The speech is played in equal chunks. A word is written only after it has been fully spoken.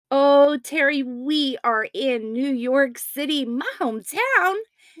So, Terry, we are in New York City, my hometown.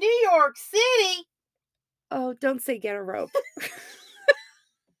 New York City? Oh, don't say get a rope.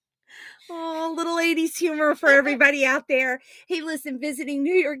 Oh, little 80s humor for everybody out there. Hey, listen, visiting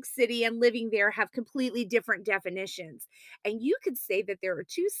New York City and living there have completely different definitions. And you could say that there are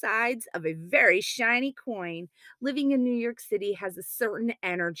two sides of a very shiny coin. Living in New York City has a certain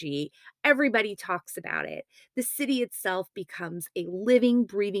energy. Everybody talks about it. The city itself becomes a living,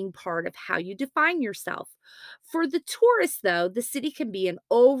 breathing part of how you define yourself. For the tourist, though, the city can be an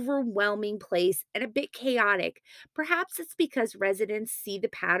overwhelming place and a bit chaotic. Perhaps it's because residents see the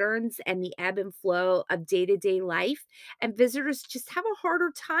patterns and the ebb and flow of day to day life, and visitors just have a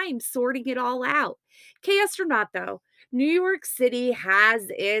harder time sorting it all out. Chaos or not, though, New York City has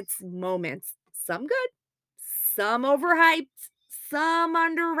its moments. Some good, some overhyped, some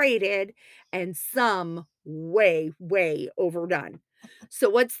underrated, and some way, way overdone. So,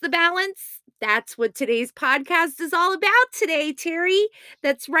 what's the balance? That's what today's podcast is all about today, Terry.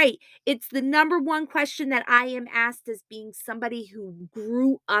 That's right. It's the number one question that I am asked as being somebody who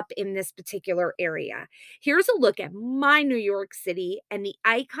grew up in this particular area. Here's a look at my New York City and the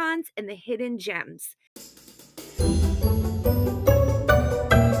icons and the hidden gems.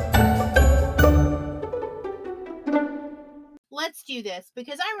 Let's do this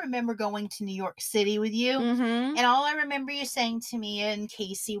because I remember going to New York City with you, Mm-hmm. and all I remember you saying to me and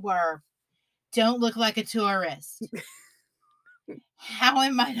Casey were, "Don't look like a tourist." How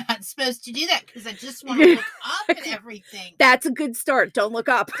am I not supposed to do that? Because I just want to look up at everything. That's a good start. Don't look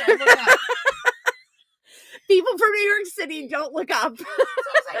up. Don't look up. People from New York City, don't look up. So I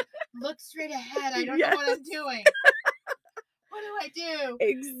was like, look straight ahead. I don't know what I'm doing. What do I do?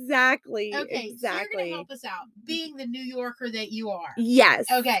 Exactly. Okay, Exactly. so you're going to help us out, being the New Yorker that you are. Yes.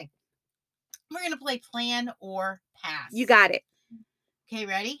 Okay. We're going to play plan or pass. You got it. Okay,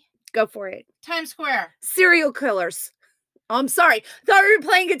 ready? Go for it. Times Square. Serial killers. Oh, I'm sorry. Thought we were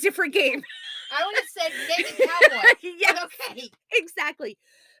playing a different game. I would have said naked cowboy. Yes. Okay. Exactly.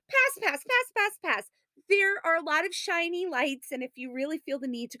 Pass. There are a lot of shiny lights, and if you really feel the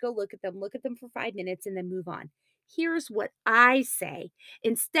need to go look at them for 5 minutes and then move on. Here's what I say.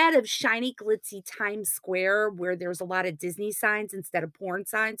 Instead of shiny, glitzy Times Square, where there's a lot of Disney signs instead of porn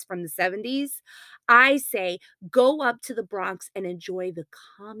signs from the 70s, I say go up to the Bronx and enjoy the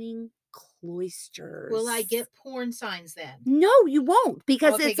calming cloisters. Will I get porn signs then? No, you won't,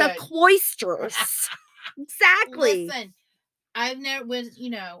 because Okay, it's a good. cloisters. Exactly. Listen, I've never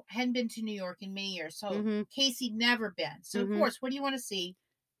hadn't been to New York in many years. So Casey never been. So of course, what do you want to see?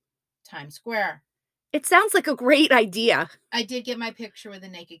 Times Square. It sounds like a great idea. I did get my picture with a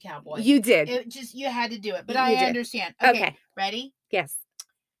naked cowboy. You did. It just, you had to do it, but You I did. understand. Okay. Okay, ready? Yes.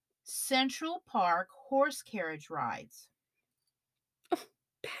 Central Park horse carriage rides.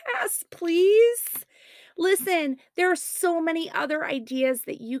 Pass, please. Listen, there are so many other ideas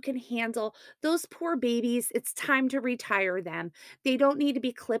that you can handle. Those poor babies, it's time to retire them. They don't need to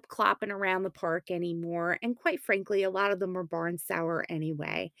be clip clopping around the park anymore. And quite frankly, a lot of them are barn sour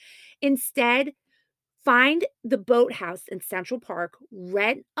anyway. Instead, find the boathouse in Central Park,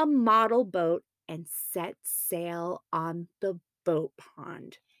 rent a model boat, and set sail on the boat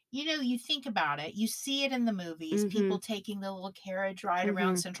pond. You know, you think about it, you see it in the movies, Mhm. people taking the little carriage ride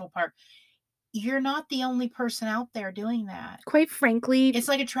around Central Park. You're not the only person out there doing that. Quite frankly, It's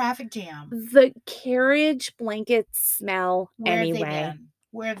like a traffic jam. the carriage blankets smell Where have they anyway. been?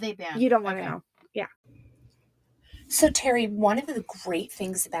 Where have they been? You don't want to Okay. know. Yeah. So, Terry, one of the great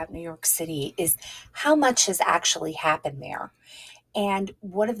things about New York City is how much has actually happened there. And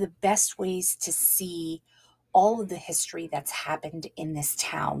one of the best ways to see all of the history that's happened in this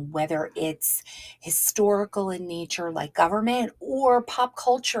town, whether it's historical in nature like government or pop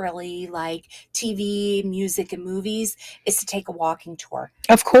culturally like TV, music, and movies, is to take a walking tour.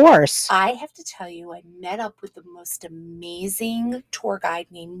 Of course. I have to tell you, I met up with the most amazing tour guide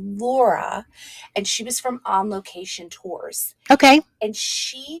named Laura, and she was from On Location Tours. Okay. And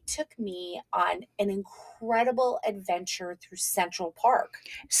she took me on an incredible adventure through Central Park.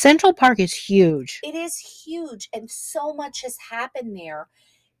 Central Park is huge. It is huge, and so much has happened there.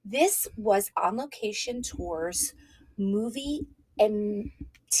 This was On Location Tours movie and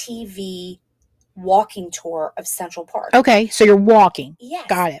TV walking tour of Central Park. Okay, so you're walking. Yes.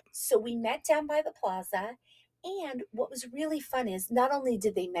 Got it. So we met down by the plaza. And what was really fun is not only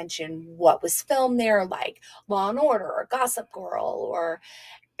did they mention what was filmed there, like Law and Order or Gossip Girl or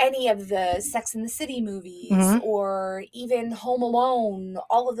any of the Sex and the City movies or even Home Alone,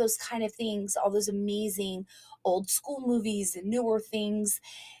 all of those kind of things, all those amazing old school movies and newer things.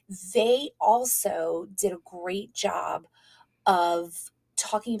 They also did a great job of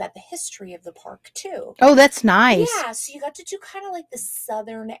talking about the history of the park too. Oh, that's nice. Yeah, so you got to do kind of like the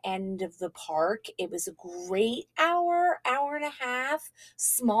southern end of the park. It was a great hour, hour and a half,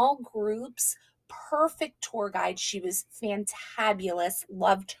 small groups, perfect tour guide. She was fantabulous,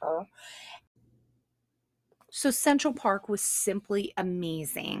 loved her. So Central Park was simply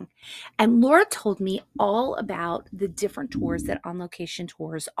amazing. And Laura told me all about the different tours that On Location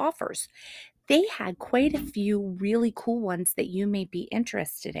Tours offers. They had quite a few really cool ones that you may be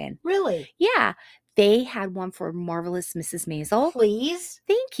interested in. Really? Yeah, they had one for Marvelous Mrs. Maisel. Please?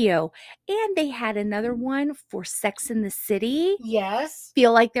 Thank you. And they had another one for Sex in the City. Yes.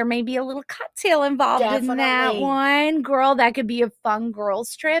 Feel like there may be a little cocktail involved in that Definitely. one. Girl, that could be a fun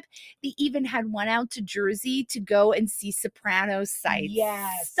girls trip. They even had one out to Jersey to go and see Soprano sites.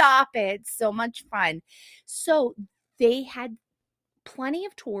 Yes. Stop it. So much fun. So they had plenty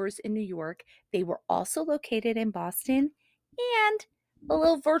of tours in New York. They were also located in Boston and a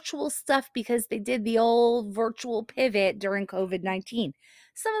little virtual stuff because they did the old virtual pivot during COVID-19.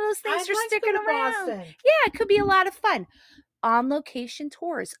 Some of those things I'd are like to sticking go to around. Boston. Yeah, it could be a lot of fun. On Location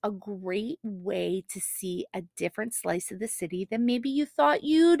Tours, a great way to see a different slice of the city than maybe you thought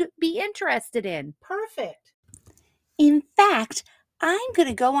you'd be interested in. Perfect. In fact, I'm going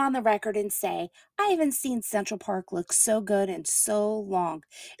to go on the record and say I haven't seen Central Park look so good in so long.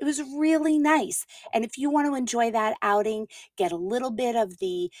 It was really nice. And if you want to enjoy that outing, get a little bit of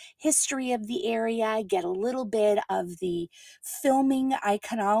the history of the area, get a little bit of the filming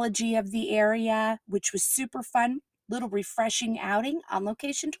iconology of the area, which was super fun, little refreshing outing. On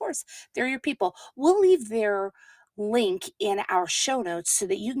Location Tours. They're your people. We'll leave their link in our show notes so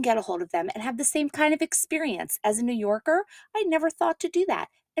that you can get a hold of them and have the same kind of experience. As a New Yorker, I never thought to do that.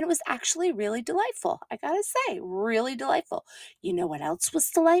 And it was actually really delightful. I gotta say, really delightful. You know what else was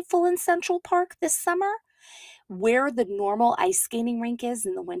delightful in Central Park this summer? Where the normal ice skating rink is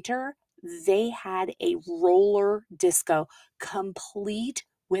in the winter, they had a roller disco complete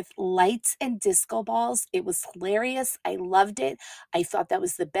with lights and disco balls. It was hilarious. I loved it. I thought that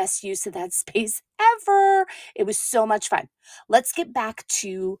was the best use of that space ever. It was so much fun. Let's get back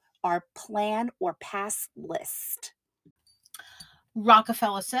to our plan or pass list.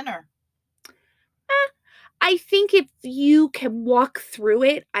 Rockefeller Center. I think if you can walk through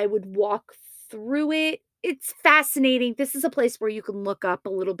it, I would walk through it. It's fascinating. This is a place where you can look up a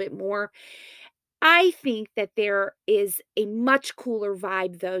little bit more. I think that there is a much cooler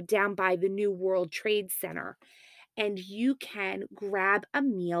vibe, though, down by the New World Trade Center. And you can grab a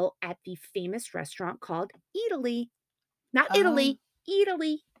meal at the famous restaurant called Italy. Not Italy,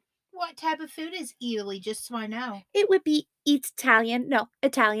 Italy. What type of food is Italy? Just so I know. It would be Italian. No,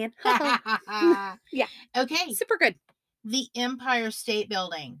 Italian. Yeah. Okay. Super good. The Empire State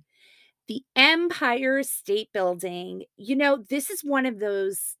Building. The Empire State Building. You know, this is one of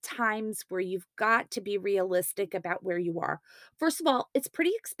those times where you've got to be realistic about where you are. First of all, it's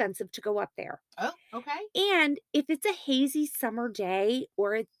pretty expensive to go up there. Oh, okay. And if it's a hazy summer day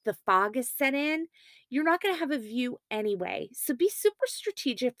or the fog is set in, you're not going to have a view anyway. So be super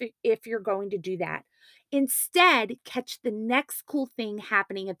strategic if you're going to do that. Instead, catch the next cool thing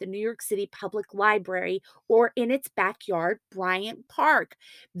happening at the New York City Public Library or in its backyard, Bryant Park.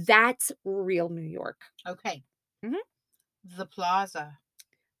 That's real New York. Okay. Mhm. The Plaza.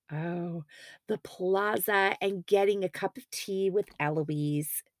 Oh, the plaza and getting a cup of tea with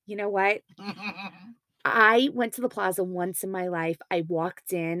Eloise. You know what? I went to the plaza once in my life. I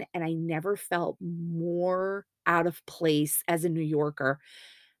walked in and I never felt more out of place as a New Yorker.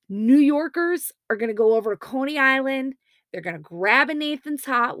 New Yorkers are going to go over to Coney Island. They're going to grab a Nathan's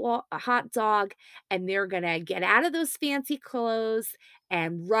hot dog and they're going to get out of those fancy clothes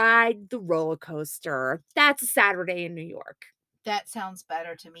and ride the roller coaster. That's a Saturday in New York. That sounds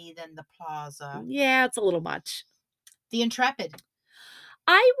better to me than the Plaza. Yeah, it's a little much. The Intrepid.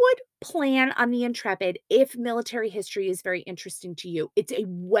 I would plan on the Intrepid if military history is very interesting to you. It's a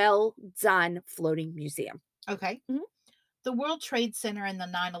well done floating museum. Okay. Mhm. The World Trade Center and the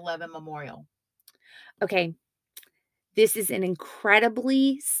 9/11 Memorial. Okay. This is an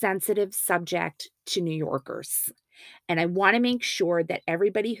incredibly sensitive subject to New Yorkers. And I want to make sure that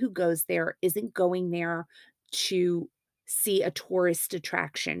everybody who goes there isn't going there to see a tourist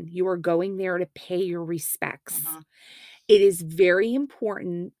attraction. You are going there to pay your respects. Mhm. It is very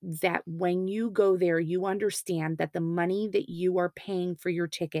important that when you go there, you understand that the money that you are paying for your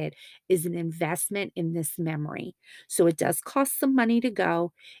ticket is an investment in this memory. So it does cost some money to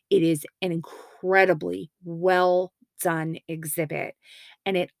go. It is an incredibly well done exhibit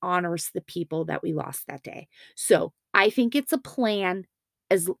and it honors the people that we lost that day. So I think it's a plan.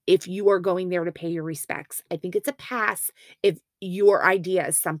 as if you are going there to pay your respects. I think it's a pass if your idea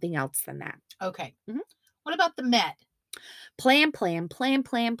is something else than that. Okay. Mhm. What about the Met? Plan, plan, plan,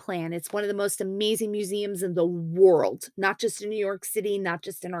 plan, plan. It's one of the most amazing museums in the world, not just in New York City, not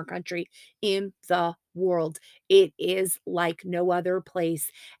just in our country, in the world. It is like no other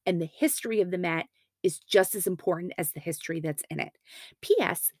place. And the history of the Met is just as important as the history that's in it.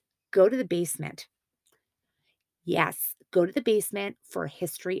 P.S. Go to the basement. Yes, go to the basement for a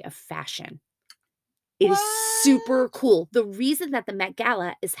history of fashion. It is super What? cool. The reason that the Met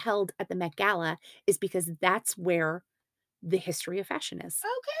Gala is held at the Met Gala is because that's where the history of fashion is.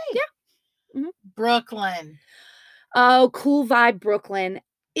 Okay. Yeah. Brooklyn. Oh, cool vibe, Brooklyn.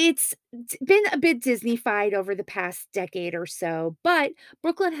 It's been a bit Disney-fied over the past decade or so, but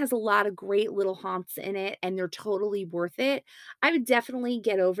Brooklyn has a lot of great little haunts in it, and they're totally worth it. I would definitely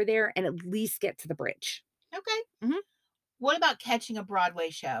get over there and at least get to the bridge. Okay. Mhm. What about catching a Broadway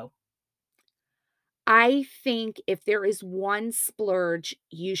show? I think if there is one splurge,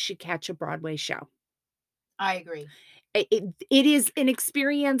 you should catch a Broadway show. I agree. It is an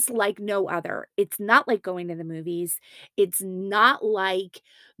experience like no other. It's not like going to the movies. It's not like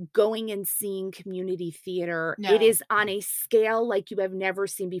going and seeing community theater. It No. is on a scale like you have never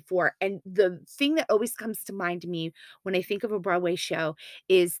seen before. And the thing that always comes to mind to me when I think of a Broadway show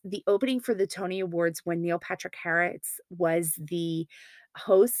is the opening for the Tony Awards when Neil Patrick Harris was the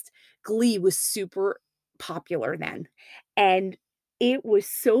host. Glee was super popular then. And it was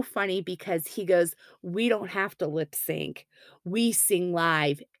so funny because he goes, "We don't have to lip sync. We sing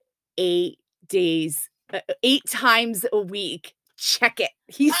live 8 days, 8 times a week. Check it,"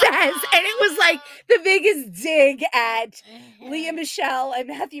 he says, and it was like the biggest dig at Leah Michelle and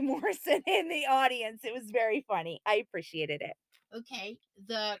Matthew Morrison in the audience. It was very funny. I appreciated it. Okay.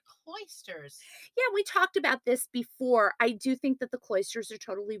 The Cloisters. Yeah, we talked about this before. I do think that the cloisters are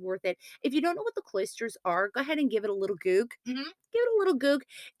totally worth it. If you don't know what the cloisters are, go ahead and give it a little goog. Mhm. Give it a little goog.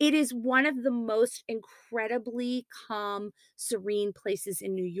 It is one of the most incredibly calm, serene places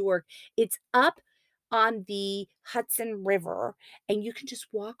in New York. It's up on the Hudson River, and you can just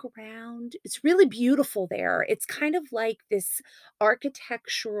walk around. It's really beautiful there. It's kind of like this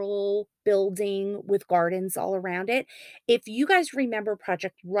architectural building with gardens all around it. If you guys remember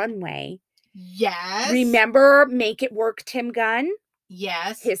Project Runway, Yes. remember Make It Work Tim Gunn?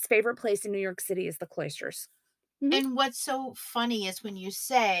 Yes. His favorite place in New York City is the Cloisters. Mhm. And what's so funny is when you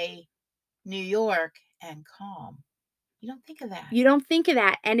say New York and calm, you don't think of that. You don't think of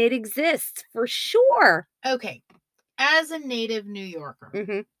that, and it exists for sure. Okay. As a native New Yorker,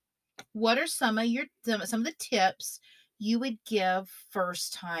 Mhm. what are some of the tips you would give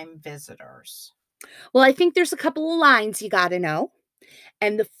first-time visitors? Well, I think there's a couple of lines you gotta know,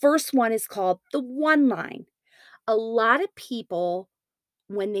 and the first one is called the one line. A lot of people,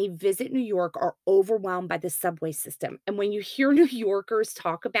 when they visit New York, are overwhelmed by the subway system. And when you hear New Yorkers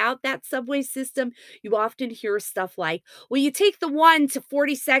talk about that subway system, you often hear stuff like, well, you take the 1 to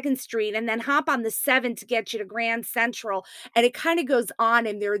 42nd Street and then hop on the 7 to get you to Grand Central. And it kind of goes on,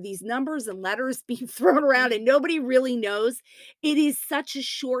 and there are these numbers and letters being thrown around, and nobody really knows. It is such a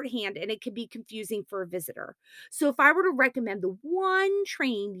shorthand, and it can be confusing for a visitor. So, if I were to recommend the one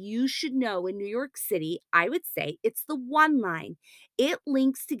train you should know in New York City, I would say it's the one line. It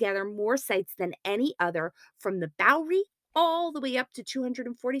links together more sites than any other from the Bowery all the way up to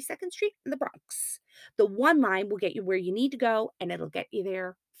 242nd Street in the Bronx. The one line will get you where you need to go, and it'll get you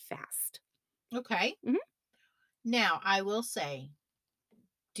there fast. Okay. Mhm. Now, I will say,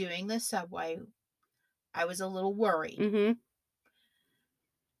 doing the subway, I was a little worried. Mhm.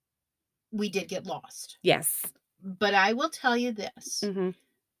 We did get lost. Yes. But I will tell you this. Mhm.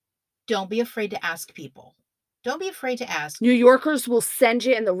 Don't be afraid to ask people. Don't be afraid to ask. New Yorkers will send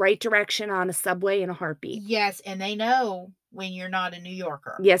you in the right direction on a subway in a heartbeat. Yes, and they know when you're not a New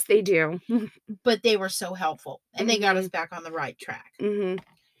Yorker. Yes, they do. But they were so helpful, and they got us back on the right track. Mhm.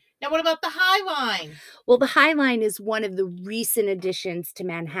 Now, what about the High Line? Well, the High Line is one of the recent additions to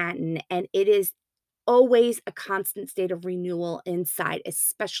Manhattan, and it is always a constant state of renewal inside,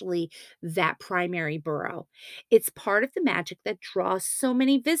 especially that primary borough. It's part of the magic that draws so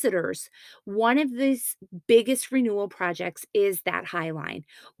many visitors. One of these biggest renewal projects is that High Line.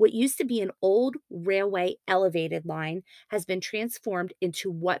 What used to be an old railway elevated line has been transformed into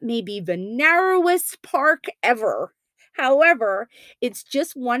what may be the narrowest park ever. However, it's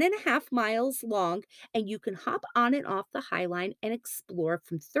just 1.5 miles long, and you can hop on and off the High Line and explore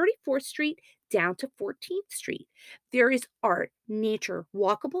from 34th Street down to 14th Street. There is art, nature,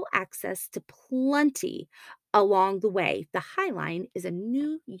 walkable access to plenty along the way. The High Line is a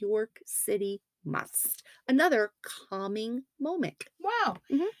New York City must. Another calming moment. Wow.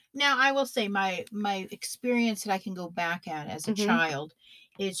 Mhm. Now I will say my experience that I can go back at as a Mhm. child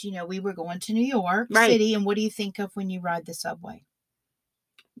is, we were going to New York Right. City, and what do you think of when you ride the subway?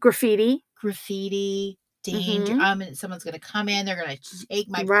 Graffiti. Graffiti, danger. Mhm. Someone's gonna come in, they're gonna take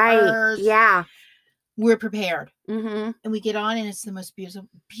my Right. purse. Yeah. We're prepared. Mhm. And we get on, and it's the most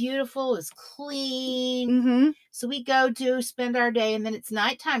beautiful, it's clean. Mhm. So we go to spend our day, and then it's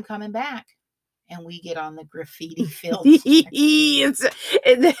nighttime coming back. And we get on the graffiti filled It's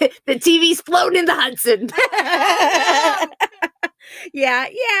the TV's floating in the Hudson. Yeah,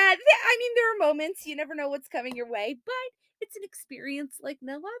 I mean, there are moments you never know what's coming your way, but it's an experience like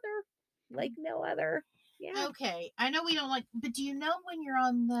no other. Like no other. Yeah. Okay, I know we don't like, but do you know when you're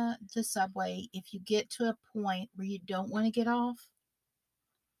on the subway, if you get to a point where you don't want to get off?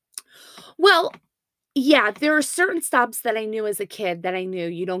 Well, yeah, there are certain stops that I knew as a kid that I knew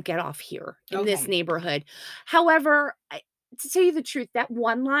you don't get off here in this Okay. neighborhood. However, to tell you the truth, that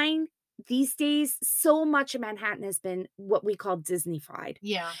one line these days, so much of Manhattan has been what we call Disneyfied.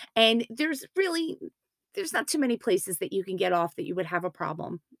 Yeah. And there's not too many places that you can get off that you would have a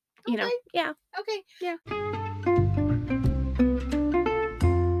problem. You know? Okay. Yeah. Okay. Yeah.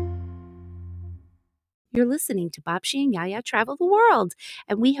 You're listening to Babshi and Yaya Travel the World,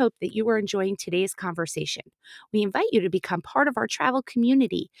 and we hope that you are enjoying today's conversation. We invite you to become part of our travel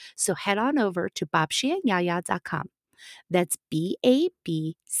community, so head on over to babshiandyaya.com. That's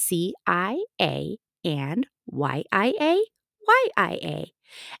BABCIA and YIA.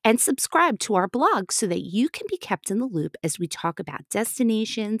 And subscribe to our blog so that you can be kept in the loop as we talk about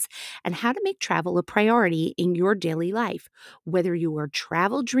destinations and how to make travel a priority in your daily life. Whether you are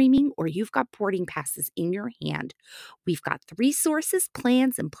travel dreaming or you've got boarding passes in your hand, we've got resources,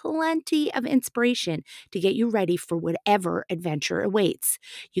 plans, and plenty of inspiration to get you ready for whatever adventure awaits.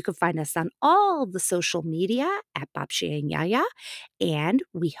 You can find us on all the social media at Babshi and Yaya, and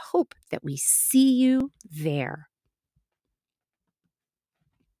we hope that we see you there.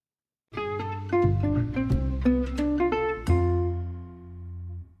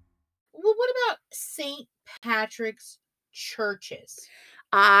 Well, what about St. Patrick's churches?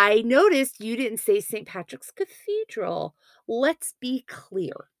 I noticed you didn't say St. Patrick's Cathedral. Let's be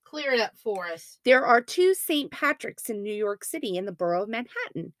clear. Clear it up for us. There are two St. Patrick's in New York City in the borough of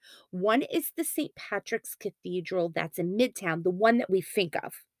Manhattan. One is the St. Patrick's Cathedral that's in Midtown, the one that we think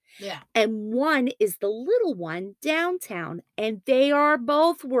of. Yeah. And one is the little one downtown, and they are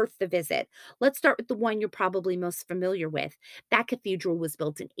both worth the visit. Let's start with the one you're probably most familiar with. That cathedral was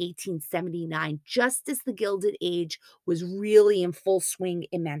built in 1879, just as the Gilded Age was really in full swing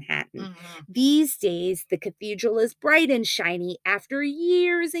in Manhattan. Mhm. These days, the cathedral is bright and shiny after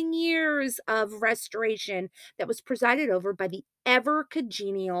years and years of restoration that was presided over by the ever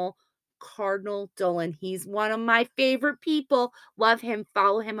congenial Cardinal Dolan. He's one of my favorite people. Love him.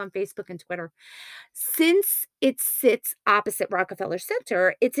 Follow him on Facebook and Twitter. Since it sits opposite Rockefeller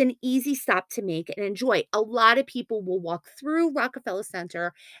Center, it's an easy stop to make and enjoy. A lot of people will walk through Rockefeller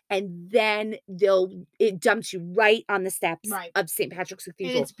Center and then it dumps you right on the steps Right. of St. Patrick's And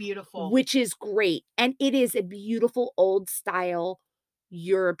Cathedral, it's beautiful. which is great. And it is a beautiful old style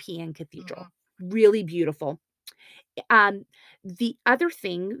European cathedral. Really beautiful. The other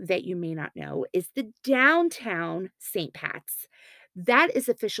thing that you may not know is the downtown St. Pat's. That is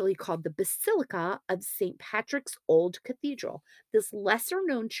officially called the Basilica of St. Patrick's Old Cathedral. This lesser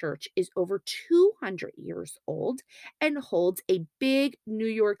known church is over 200 years old and holds a big New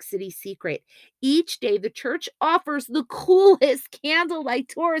York City secret. Each day, the church offers the coolest candlelight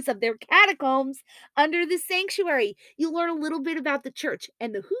tours of their catacombs under the sanctuary. You learn a little bit about the church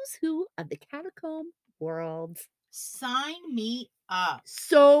and the who's who of the catacomb world. Sign me up.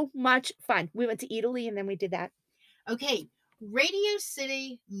 So much fun. We went to Italy and then we did that. Okay, Radio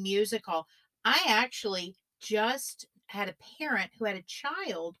City Music Hall. I actually just had a parent who had a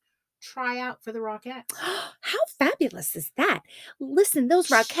child try out for the Rockettes. How fabulous is that? Listen, those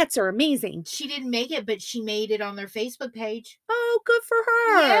Rockettes are amazing. She didn't make it, but she made it on their Facebook page. Oh, good for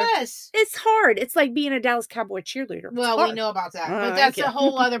her. Yes. It's hard. It's like being a Dallas Cowboy cheerleader. It's Well, we hard. know about that, Oh, but that's thank a you.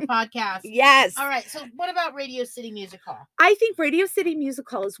 whole other podcast. Yes. All right, so what about Radio City Music Hall? I think Radio City Music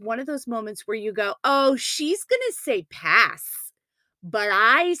Hall is one of those moments where you go, oh, she's going to say pass, but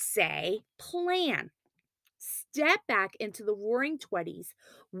I say plan. Step back into the roaring 20s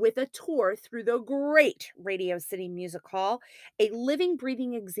with a tour through the great Radio City Music Hall, a living,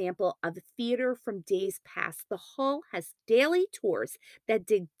 breathing example of theater from days past. The hall has daily tours that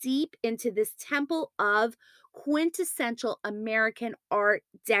dig deep into this temple of quintessential American Art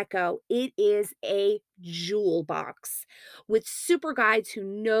Deco. It is a jewel box with super guides who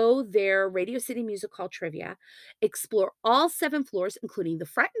know their Radio City Music Hall trivia, explore all 7 floors, including the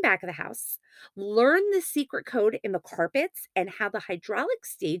front and back of the house, learn the secret code in the carpets and how the hydraulic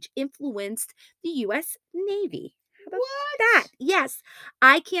stage influenced the U.S. Navy. How about that? Yes,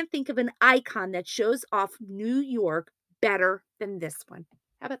 I can't think of an icon that shows off New York better than this one.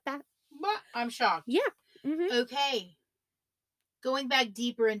 How about that? What? I'm shocked. Yeah. Mhm. Okay. Going back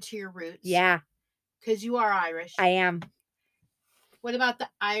deeper into your roots. Yeah, Because you are Irish. I am. What about the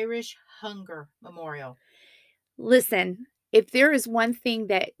Irish Hunger Memorial? Listen, if there is one thing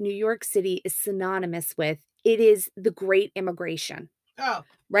that New York City is synonymous with, it is the great immigration, Oh,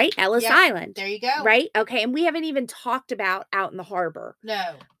 right? Ellis Yep, Island, there you go. right? Okay, and we haven't even talked about out in the harbor.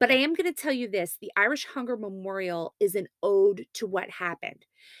 No. But I am going to tell you this, the Irish Hunger Memorial is an ode to what happened.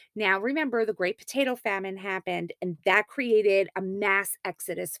 Now, remember, the Great Potato Famine happened, and that created a mass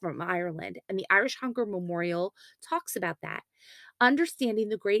exodus from Ireland. And the Irish Hunger Memorial talks about that. Understanding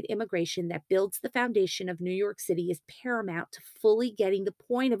the great immigration that builds the foundation of New York City is paramount to fully getting the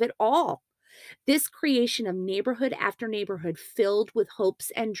point of it all. This creation of neighborhood after neighborhood filled with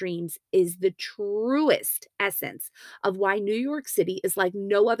hopes and dreams is the truest essence of why New York City is like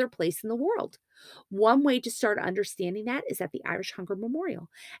no other place in the world. One way to start understanding that is at the Irish Hunger Memorial.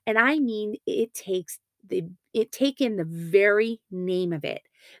 And I mean, take in the very name of it.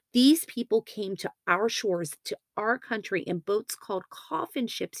 These people came to our shores, to our country in boats called coffin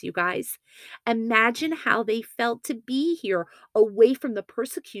ships, you guys. Imagine how they felt to be here away from the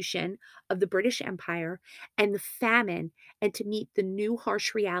persecution of the British Empire and the famine, and to meet the new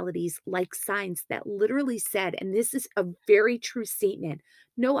harsh realities like signs that literally said, and this is a very true statement,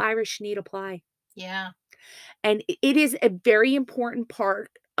 no Irish need apply. Yeah. And it is a very important part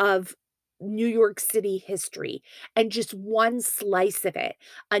of New York City history and just one slice of it.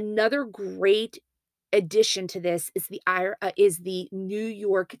 Another great addition to this is the New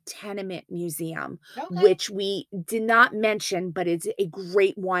York Tenement Museum, Okay. which we did not mention, but it's a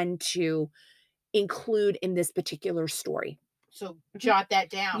great one to include in this particular story. So jot that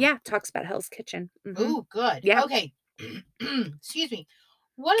down. Yeah, talks about Hell's Kitchen. Mhm. Oh, good. Yeah. Okay. Excuse me.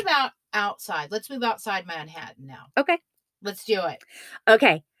 What about outside? Let's move outside Manhattan now. Okay. Let's do it.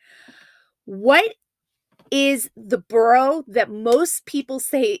 Okay. What is the borough that most people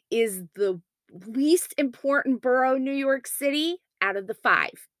say is the least important borough in New York City out of the 5?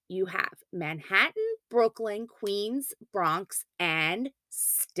 You have Manhattan, Brooklyn, Queens, Bronx, and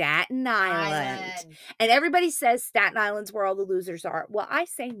Staten Island. And everybody says Staten Island's where all the losers are. Well, I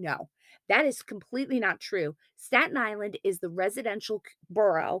say no. That is completely not true. Staten Island is the residential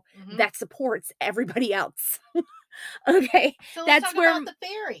borough Mhm. that supports everybody else. Okay. So let's That's talk where about the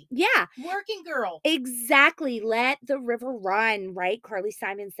ferry. Yeah, Working girl. exactly. Let the river run, right? Carly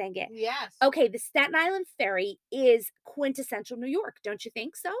Simon sang it. Yes. Okay, the Staten Island Ferry is quintessential New York, don't you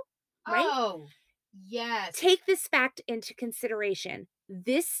think so? Right? Oh, yes. Take this fact into consideration.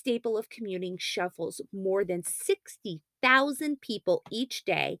 This staple of commuting shuffles more than 60,000 people each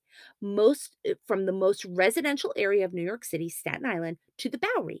day, most from the most residential area of New York City, Staten Island, to the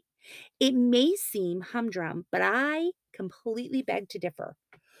Bowery. It may seem humdrum, but I completely beg to differ.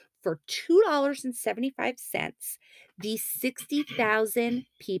 For $2.75, these 60,000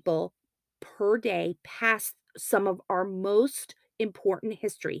 people per day pass some of our most important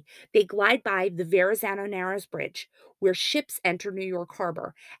history. They glide by the Verrazano Narrows Bridge, where ships enter New York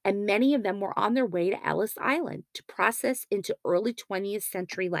Harbor, and many of them were on their way to Ellis Island to process into early 20th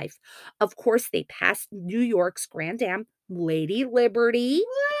century life. Of course, they passed New York's Grand Dam, Lady Liberty.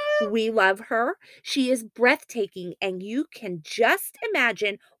 We love her. She is breathtaking, and you can just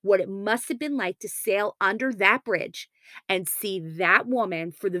imagine what it must have been like to sail under that bridge and see that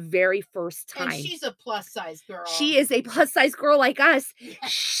woman for the very first time. And she's a plus size girl. She is a plus size girl like us. Yes.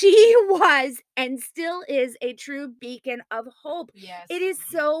 She was and still is a true beacon of hope. Yes. It is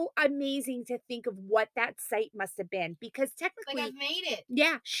so amazing to think of what that site must have been, because Like technically, I've made it.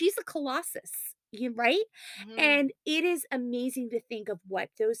 yeah, she's a colossus, right? Mhm. And it is amazing to think of what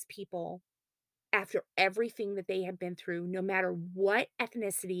those people, after everything that they have been through, no matter what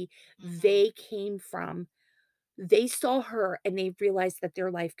ethnicity Mhm. they came from, they saw her and they realized that their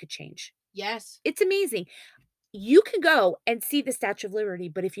life could change. Yes. It's amazing. You can go and see the Statue of Liberty,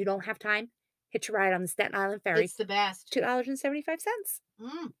 but if you don't have time, hitch a ride on the Staten Island Ferry. It's the best. $2.75.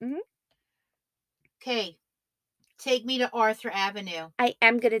 Mm. Mhm. Okay. Take me to Arthur Avenue. I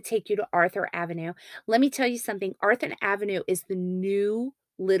am going to take you to Arthur Avenue. Let me tell you something. Arthur Avenue is the new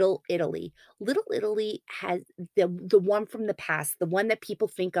Little Italy. Little Italy has the one from the past, the one that people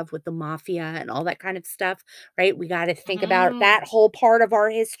think of with the mafia and all that kind of stuff, right? We got to think about that Mhm. whole part of our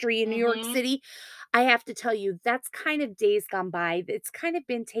history in New York Mhm. City. I have to tell you, that's kind of days gone by. It's kind of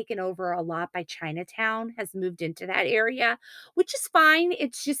been taken over a lot by Chinatown, has moved into that area, which is fine.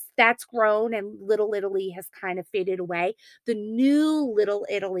 It's just that's grown and Little Italy has kind of faded away. The new Little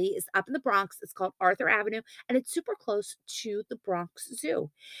Italy is up in the Bronx. It's called Arthur Avenue and it's super close to the Bronx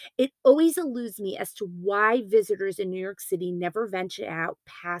Zoo. It always eludes me as to why visitors in New York City never venture out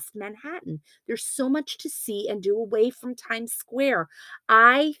past Manhattan. There's so much to see and do away from Times Square.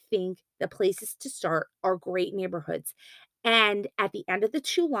 I think the places to start are great neighborhoods. And at the end of the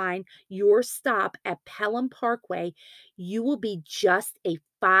two line, your stop at Pelham Parkway, you will be just a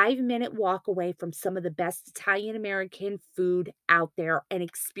 5-minute walk away from some of the best Italian American food out there and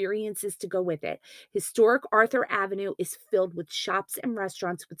experiences to go with it. Historic Arthur Avenue is filled with shops and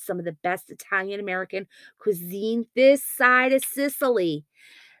restaurants with some of the best Italian American cuisine this side of Sicily.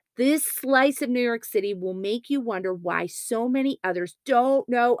 This slice of New York City will make you wonder why so many others don't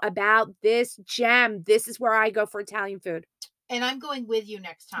know about this gem. This is where I go for Italian food. And I'm going with you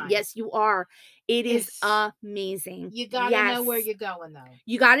next time. Yes, you are. It is It's amazing. you gotta know where Yes. you're going though.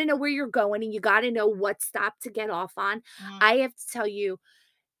 You got to know where you're going and you got to know what stop to get off on. Mhm. I have to tell you,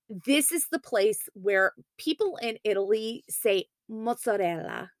 this is the place where people in Italy say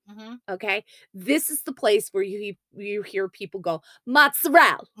mozzarella. Mhm. Okay. This is the place where you hear people go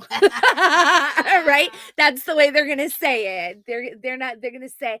mozzarella. Right? That's the way they're gonna say it. They're gonna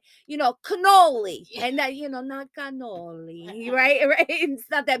say, cannoli. Yeah. And not cannoli, right? Right. It's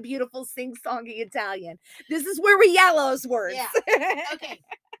not that beautiful sing-songy Italian. This is where we yell those words. Yeah. Okay.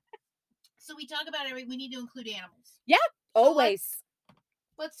 So we talk about we need to include animals. Yeah, So always.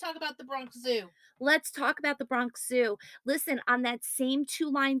 Let's talk about the Bronx Zoo. Let's talk about the Bronx Zoo. Listen, on that same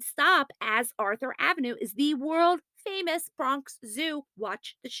two-line stop as Arthur Avenue is the world famous Bronx Zoo.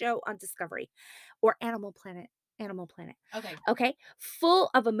 Watch the show on Discovery or Animal Planet. Animal Planet. Okay. Okay. Full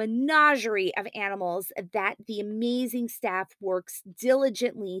of a menagerie of animals that the amazing staff works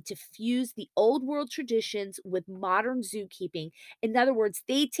diligently to fuse the old world traditions with modern zookeeping. In other words,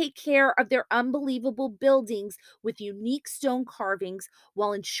 they take care of their unbelievable buildings with unique stone carvings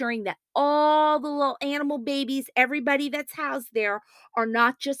while ensuring that all the little animal babies, everybody that's housed there, are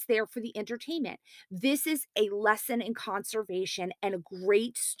not just there for the entertainment. This is a lesson in conservation and a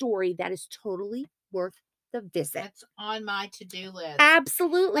great story that is totally worth the visit. That's on my to-do list.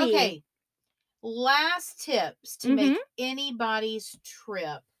 Absolutely. Okay. Last tips to make anybody's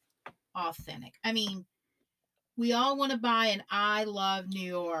trip authentic. I mean, we all want to buy an I Love New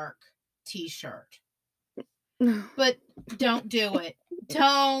York t-shirt. But don't do it.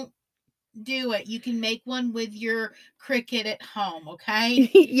 Don't do it. You can make one with your Cricut at home, okay?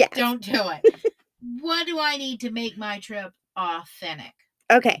 Yes. Don't do it. What do I need to make my trip authentic?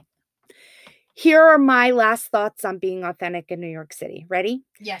 Okay. Here are my last thoughts on being authentic in New York City. Ready?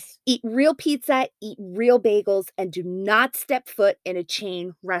 Yes. Eat real pizza, eat real bagels, and do not step foot in a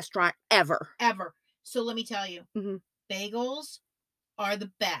chain restaurant ever. Ever. So let me tell you, bagels are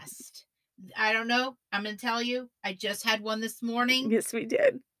the best. I don't know. I'm going to tell you, I just had one this morning. Yes, we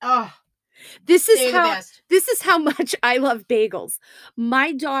did. Oh, this they're is the best. this is how much I love bagels.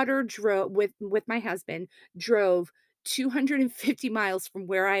 My daughter drove with my husband, drove 250 miles from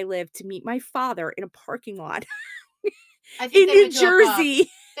where I live to meet my father in a parking lot I in think they New went to a pub.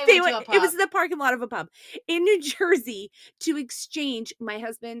 Jersey. They went to a It was pub. the parking lot of a pub in New Jersey to exchange. My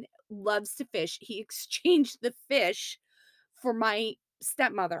husband loves to fish. He exchanged the fish for my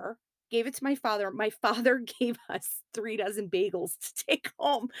stepmother, gave it to my father. My father gave us 3 dozen bagels to take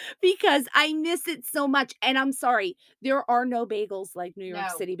home because I miss it so much. And I'm sorry, there are no bagels like New York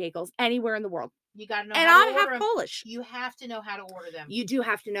No. City bagels anywhere in the world. You got to know And how I to order have them. Polish. You have to know how to order them. You do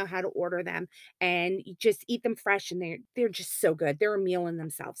have to know how to order them and you just eat them fresh and they're just so good. They're a meal in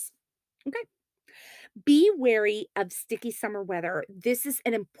themselves. Okay. Be wary of sticky summer weather. This is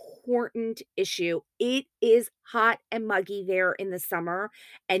an important issue. It is hot and muggy there in the summer,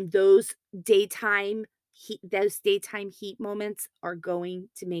 and those daytime heat moments are going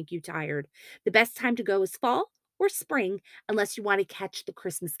to make you tired. The best time to go is fall or spring, unless you want to catch the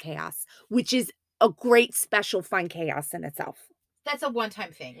Christmas chaos, which is a great special fun chaos in itself. That's a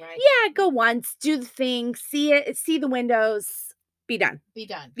one-time thing, right? Yeah, go once, do the thing, see it, see the windows, be done. Be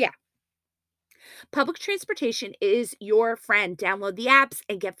done. Yeah. Public transportation is your friend. Download the apps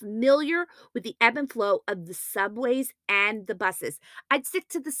and get familiar with the ebb and flow of the subways and the buses. I'd stick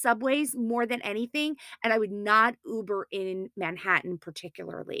to the subways more than anything, and I would not Uber in Manhattan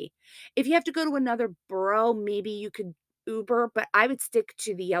particularly. If you have to go to another borough, maybe you could Uber, but I would stick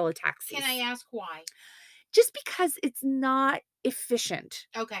to the yellow taxis. Can I ask why? Just because it's not efficient.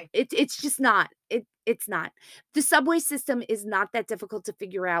 Okay. It's just not. It's not. The subway system is not that difficult to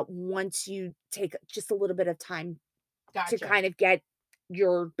figure out once you take just a little bit of time Gotcha. to kind of get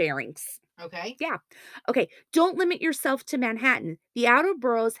your bearings. Okay. Yeah. Okay. Don't limit yourself to Manhattan. The outer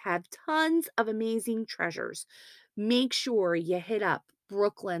boroughs have tons of amazing treasures. Make sure you hit up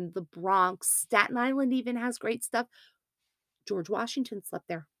Brooklyn, the Bronx, Staten Island even has great stuff. George Washington slept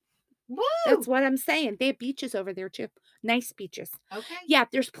there. Woo! That's what I'm saying. They have beaches over there too. Nice beaches. Okay. Yeah,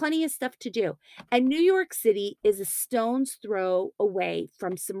 there's plenty of stuff to do. And New York City is a stone's throw away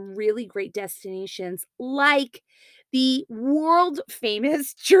from some really great destinations like the world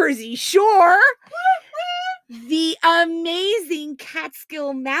famous Jersey Shore, the amazing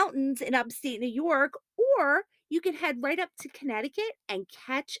Catskill Mountains in upstate New York, or you can head right up to Connecticut and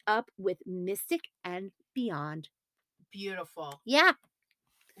catch up with Mystic and beyond. Beautiful. Yeah.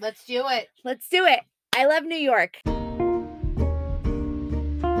 Let's do it. Let's do it. I love New York.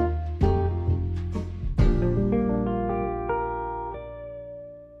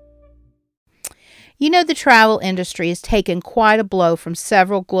 You know, the travel industry has taken quite a blow from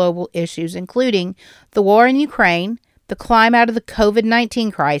several global issues, including the war in Ukraine, the climb out of the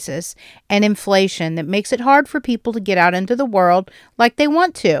COVID-19 crisis, and inflation that makes it hard for people to get out into the world like they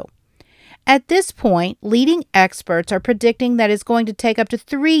want to. At this point, leading experts are predicting that it's going to take up to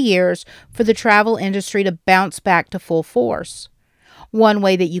 3 years for the travel industry to bounce back to full force. One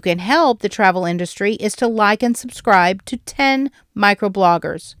way that you can help the travel industry is to like and subscribe to 10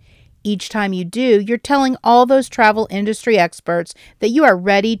 microbloggers. Each time you do, you're telling all those travel industry experts that you are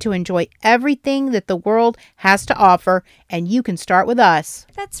ready to enjoy everything that the world has to offer, and you can start with us.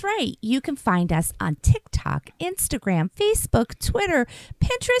 That's right. You can find us on TikTok, Instagram, Facebook, Twitter,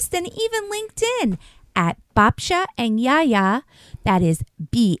 Pinterest, and even LinkedIn at Babcia and Yaya. That is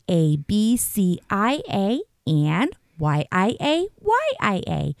BABCIA and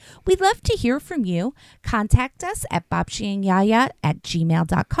YIA. We'd love to hear from you. Contact us at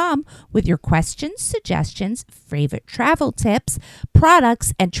babciandyaya@gmail.com with your questions, suggestions, favorite travel tips,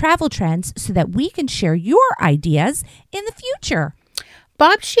 products, and travel trends so that we can share your ideas in the future.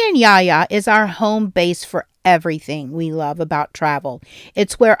 Babcia and Yaya is our home base for everything we love about travel.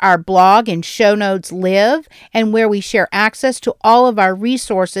 It's where our blog and show notes live and where we share access to all of our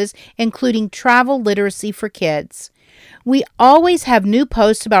resources, including travel literacy for kids. We always have new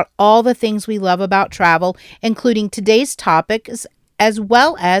posts about all the things we love about travel, including today's topics, as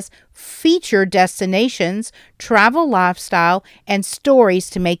well as featured destinations, travel lifestyle, and stories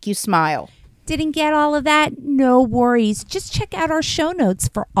to make you smile. Didn't get all of that? No worries. Just check out our show notes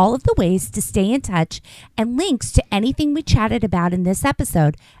for all of the ways to stay in touch and links to anything we chatted about in this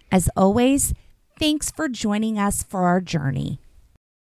episode. As always, thanks for joining us for our journey.